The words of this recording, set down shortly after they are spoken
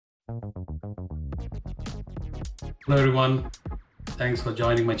Hello everyone, thanks for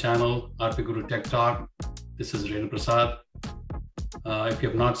joining my channel, RP Guru Tech Talk. This is Renu Prasad. If you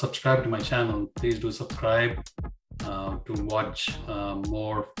have not subscribed to my channel, please do subscribe to watch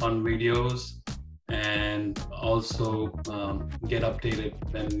more fun videos and also get updated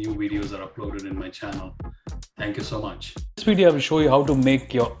when new videos are uploaded in my channel. Thank you so much. In this video, I will show you how to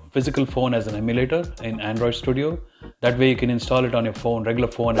make your physical phone as an emulator in Android Studio. That way you can install it on your phone, regular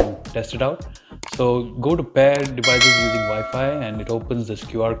phone, and test it out. So go to pair devices using Wi-Fi and it opens this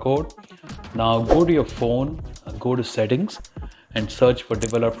QR code. Now go to your phone, go to settings and search for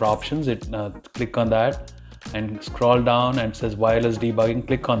developer options. Click on that and scroll down and it says wireless debugging.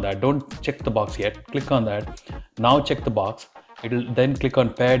 Click on that. Don't check the box yet. Click on that. Now check the box. It'll then click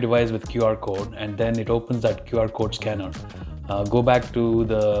on pair device with QR code and then it opens that QR code scanner. Go back to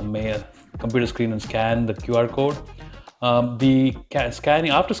the computer screen and scan the QR code.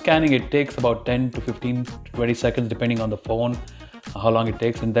 After scanning, it takes about 10 to 15 to 20 seconds depending on the phone, how long it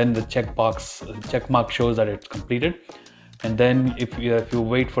takes, and then the check mark shows that it's completed. And then if you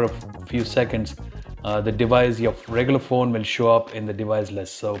wait for a few seconds, the device, your regular phone, will show up in the device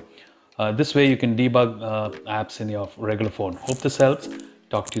list. So this way you can debug apps in your regular phone. Hope this helps.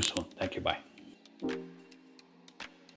 Talk to you soon. Thank you. Bye.